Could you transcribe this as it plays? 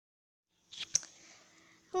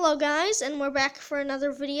Hello guys, and we're back for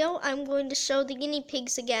another video. I'm going to show the guinea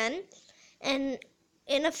pigs again, and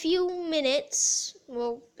in a few minutes,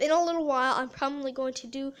 well, in a little while, I'm probably going to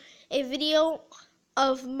do a video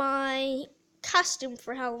of my costume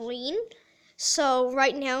for Halloween. So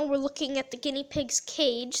right now we're looking at the guinea pig's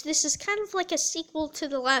cage. This is kind of like a sequel to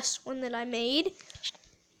the last one that I made.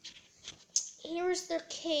 Here's their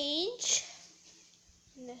cage.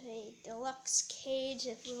 A deluxe cage,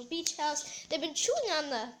 a little beach house. They've been chewing on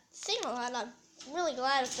the thing a lot. I'm really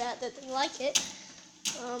glad of that they like it.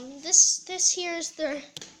 This here is their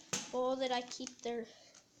bowl that I keep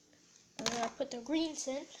I put their greens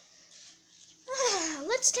in.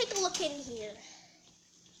 Let's take a look in here.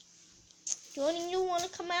 Do any of you want to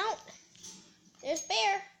come out? There's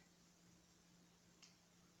Bear.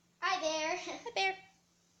 Hi, Bear. Hi, Bear.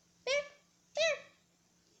 Bear. Bear.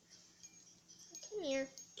 Come here.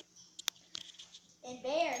 And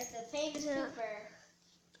Bear, the famous pooper.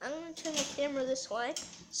 I'm going to turn the camera this way.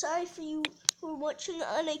 Sorry for you who are watching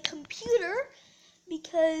on a computer,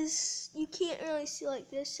 because you can't really see like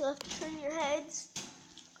this. You'll have to turn your heads.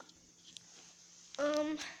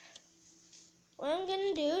 What I'm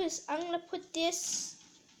going to do is I'm going to put this,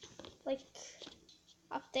 like,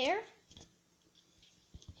 up there.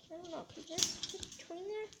 I don't know, can this fit between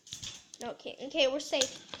there? No, it can't. Okay, we're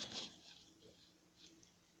safe.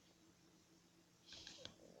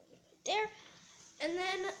 There. And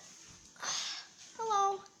then,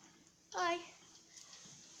 hello, hi,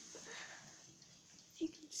 if you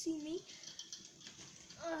can see me,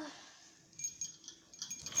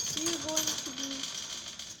 we're going to be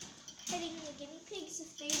petting the guinea pigs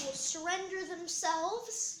if they will surrender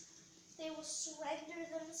themselves. They will surrender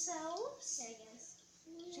themselves. There he is.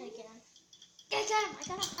 Try to get him. I got him.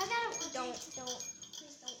 Don't,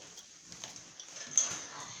 please don't.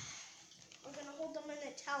 We're gonna hold them in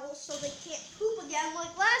a towel so they can't poop again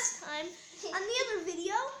like last time on the other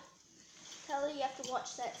video. Tyler, you have to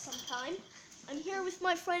watch that sometime. I'm here with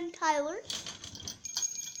my friend Tyler.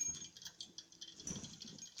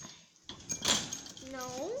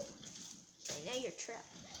 No. Okay, now you're trapped.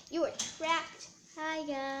 You are trapped. Hi,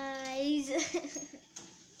 guys. Okay,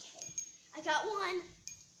 I got one.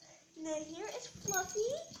 And then here is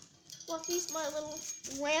Fluffy. Fluffy's my little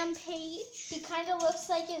rampage. He kind of looks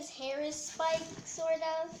like his hair is spiked, sort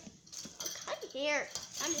of. I'm here.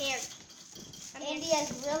 And he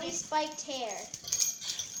has really spiked hair.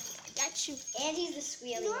 I got you. And he's the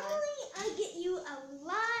squealy Normally, one. I get you a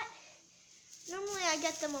lot. Normally, I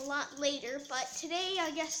get them a lot later, but today,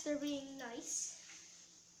 I guess they're being nice.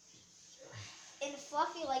 And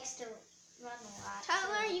Fluffy likes to run a lot.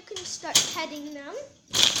 Tyler, you can start petting them.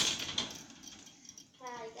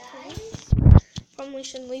 Hi, guys. Probably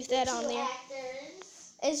shouldn't leave that on there.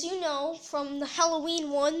 Actors. As you know, from the Halloween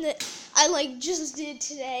one that I just did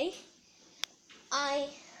today, I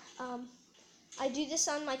do this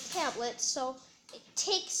on my tablet, so it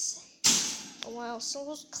takes a while. So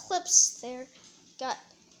those clips there got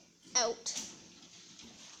out.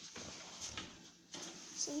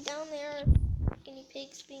 See down there, guinea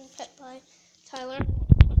pigs being pet by Tyler.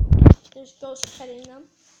 There's Ghost petting them.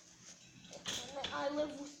 And I live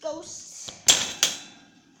with ghosts.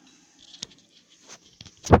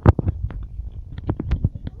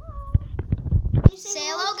 Say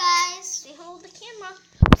hello, guys. Say hello to the camera.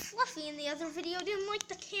 Fluffy in the other video didn't like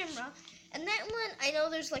the camera. And that one, I know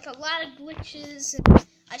there's like a lot of glitches. And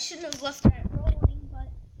I shouldn't have left that rolling, but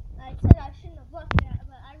I said I shouldn't have left that,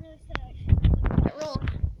 but I really said I shouldn't have left that rolling.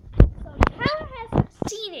 So Tyler hasn't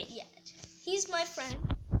seen it yet. He's my friend.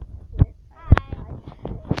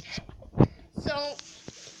 Hi. So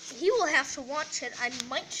he will have to watch it. I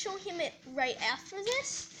might show him it right after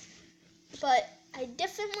this. But I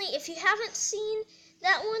definitely, if you haven't seen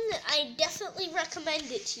that one, then I definitely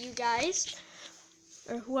recommend it to you guys.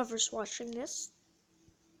 Or whoever's watching this.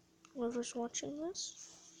 I'm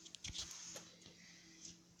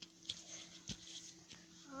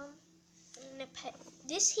gonna pet.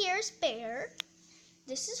 This here is Bear.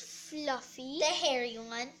 This is Fluffy. The hairy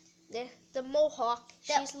one. The mohawk.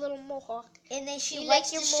 She's a little mohawk. And then she You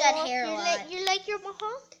likes like to your shed mohawk? hair a lot. You like your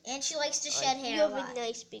mohawk? And she likes to shed hair You a have lot. a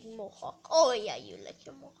nice big mohawk. Oh yeah, you like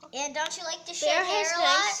your mohawk. And don't you like to shed Bear hair has a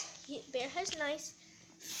lot? Bear has nice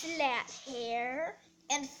flat hair.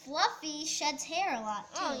 And Fluffy sheds hair a lot,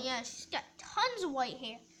 too. Oh yeah, she's got tons of white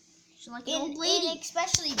hair. She's like an old lady. And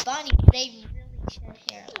especially bunnies, they really shed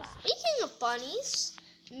hair a lot. Speaking of bunnies,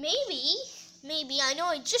 maybe, I know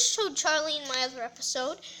I just showed Charley in my other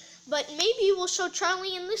episode, but maybe we'll show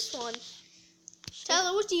Charley in this one.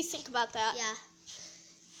 Tyler, what do you think about that? Yeah.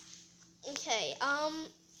 Okay,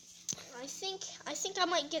 I think I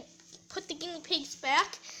might get put the guinea pigs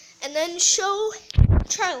back and then show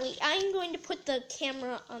Charlie. I'm going to put the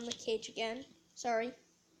camera on the cage again. Sorry.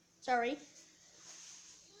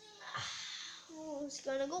 Oh, it's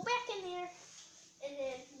going to go back in there. And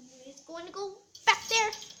then it's going to go back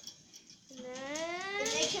there. And then...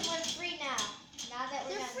 they can run free now. Now that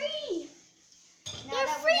we're They're done. free. Now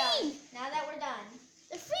that we're done. Now that we're done.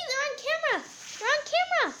 They're free. They're on camera. They're on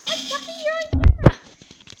camera. Like Duffy, you're on camera.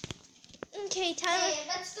 Okay, Tyler. Hey,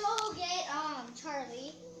 let's go get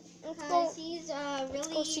Charlie. Let's Because he's Let's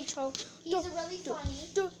go see Charlie. he's a really funny.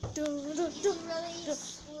 He's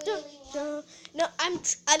really No,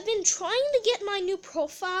 I've been trying to get my new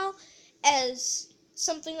profile as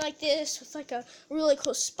something like this with like a really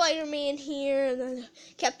cool Spider-Man here and then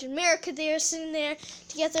Captain America there sitting there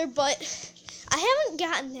together, but I haven't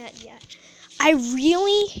gotten that yet. I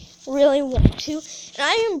really, really want to, and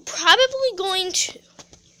I am probably going to.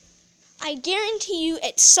 I guarantee you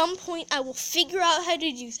at some point I will figure out how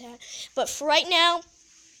to do that. But for right now,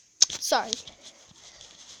 sorry.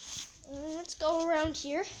 Let's go around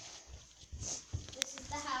here. This is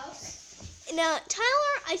the house. Now,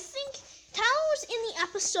 Tyler, I think Tyler was in the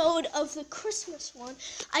episode of the Christmas one.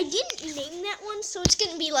 I didn't name that one, so it's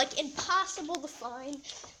going to be like impossible to find.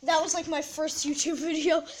 That was like my first YouTube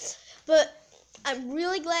video. But I'm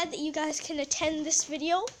really glad that you guys can attend this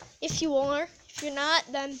video if you are. If you're not,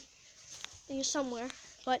 then you're somewhere,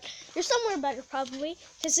 but you're somewhere better probably,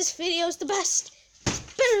 because this video is the best. It's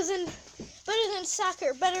better than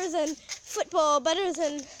soccer, better than football, better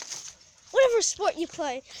than whatever sport you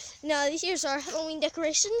play. Now here's our Halloween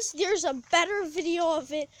decorations. There's a better video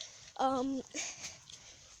of it on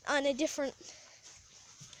a different.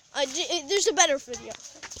 There's a better video.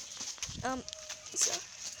 So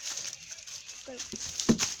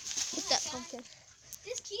hit that pumpkin.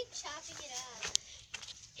 Just keep chopping it up.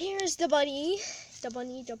 Here's the bunny. The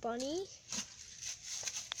bunny.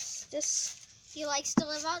 This, He likes to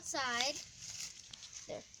live outside.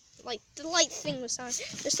 there. Like, the light thing was on.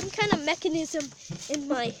 There's some kind of mechanism in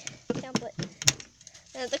my tablet.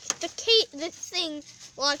 The thing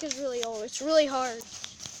lock is really old. It's really hard.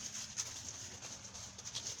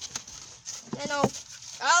 I know.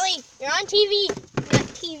 Ollie, you're on TV. Not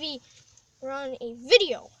TV. We're on a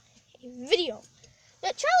video. Now,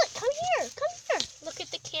 Charlotte, come here. Look at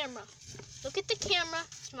the camera.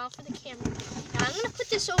 Smile for the camera. Now I'm gonna put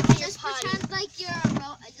this over your Just potty. pretend like you're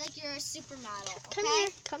a supermodel.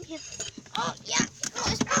 Okay? Come here. Oh yeah.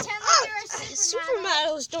 Just pretend like you're a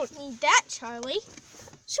supermodel. Supermodels don't need that, Charlie.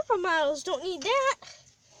 Supermodels don't need that.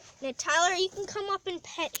 Now, Tyler, you can come up and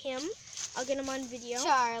pet him. I'll get him on video.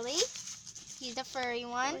 Charlie, he's the furry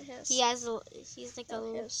one. He's like a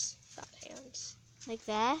little his fat hands. like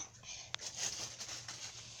that.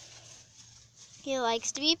 He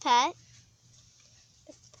likes to be pet.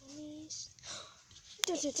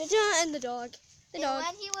 And the dog. And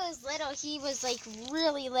when he was little, he was like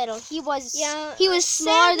really little. He was smaller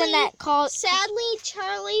sadly, than that.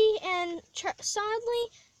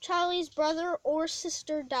 Sadly, Charlie's brother or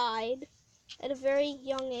sister died at a very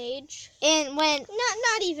young age. And when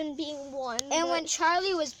not even being one. and when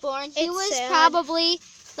Charlie was born, he it's was sad. probably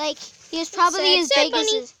as Sad big bunny.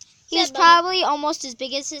 as his. He Sad was bunny. probably almost as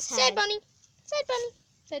big as his head. Sad bunny.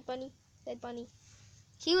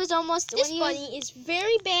 He was almost. This when bunny is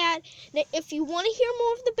very bad. Now, if you want to hear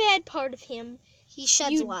more of the bad part of him, he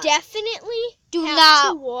sheds you a lot. definitely Do have not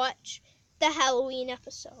to watch the Halloween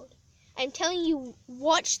episode. I'm telling you,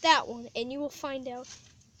 watch that one, and you will find out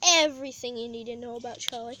everything you need to know about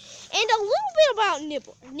Charlie, and a little bit about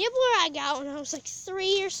Nibbler. Nibbler I got when I was like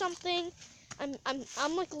 3 or something.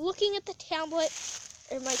 I'm like looking at the tablet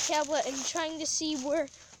and trying to see where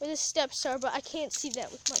the steps are, but I can't see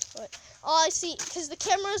that with my foot. All I see, because the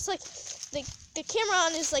camera is like the camera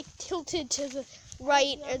on is like tilted to the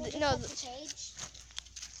right or no.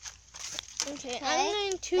 Okay, I'm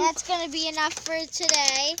going to. That's gonna be enough for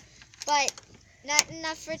today, but not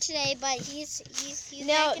enough for today. But he's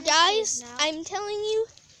Now, making guys, now. I'm telling you,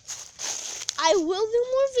 I will do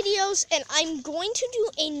more videos, and I'm going to do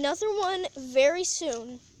another one very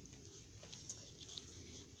soon.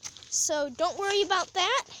 So don't worry about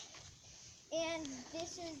that. And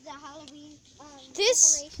this is the Halloween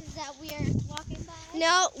This- decorations that we are walking by.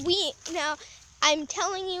 Now, I'm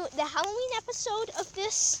telling you, the Halloween episode of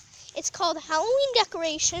this, it's called Halloween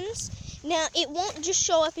Decorations. Now, it won't just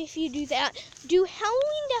show up if you do that. Do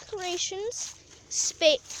Halloween decorations,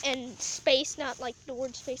 space, not like the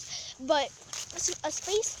word space, but a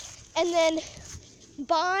space, and then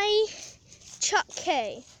by Chuck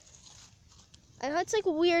K. I know it's like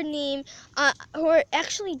a weird name, or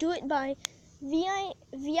actually do it by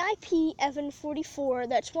VIP Evan 44.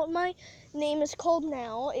 That's what my name is called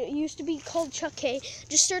now. It used to be called Chuck K.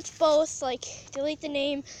 Just search both, like delete the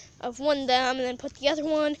name of one of them and then put the other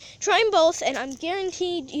one. Try them both, and I'm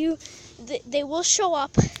guaranteed you they will show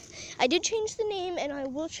up. I did change the name, and I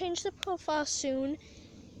will change the profile soon.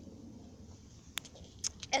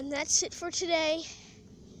 And that's it for today.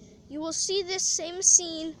 You will see this same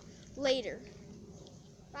scene later.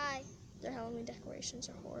 Bye. Their Halloween decorations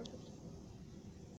are horrible.